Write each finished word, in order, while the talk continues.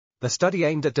The study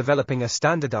aimed at developing a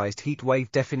standardized heat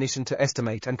wave definition to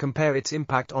estimate and compare its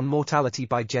impact on mortality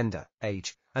by gender,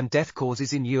 age, and death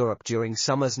causes in Europe during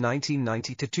summers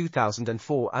 1990 to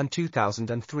 2004 and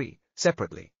 2003,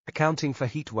 separately, accounting for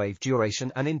heat wave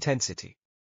duration and intensity.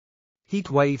 Heat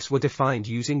waves were defined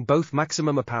using both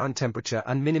maximum apparent temperature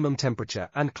and minimum temperature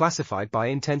and classified by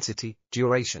intensity,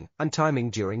 duration, and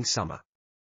timing during summer.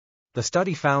 The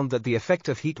study found that the effect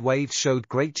of heat waves showed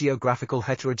great geographical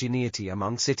heterogeneity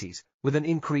among cities, with an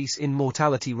increase in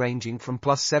mortality ranging from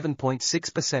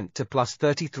 +7.6% to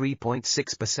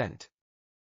 +33.6%.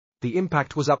 The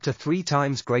impact was up to 3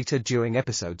 times greater during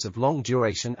episodes of long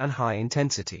duration and high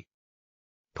intensity.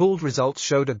 Pooled results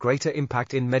showed a greater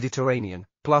impact in Mediterranean,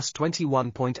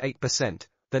 +21.8%,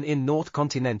 than in North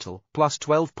Continental,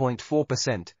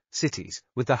 +12.4%, cities,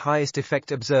 with the highest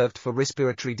effect observed for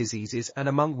respiratory diseases and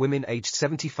among women aged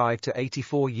 75 to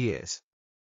 84 years.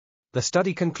 The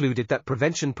study concluded that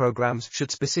prevention programs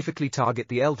should specifically target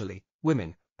the elderly,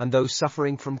 women, and those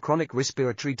suffering from chronic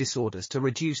respiratory disorders to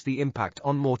reduce the impact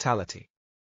on mortality.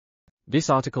 This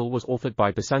article was authored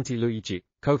by Basanti Luigi,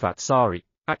 Kovat Sari,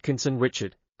 Atkinson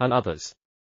Richard, and others.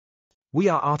 We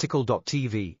are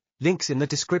RTCLTV, links in the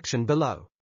description below.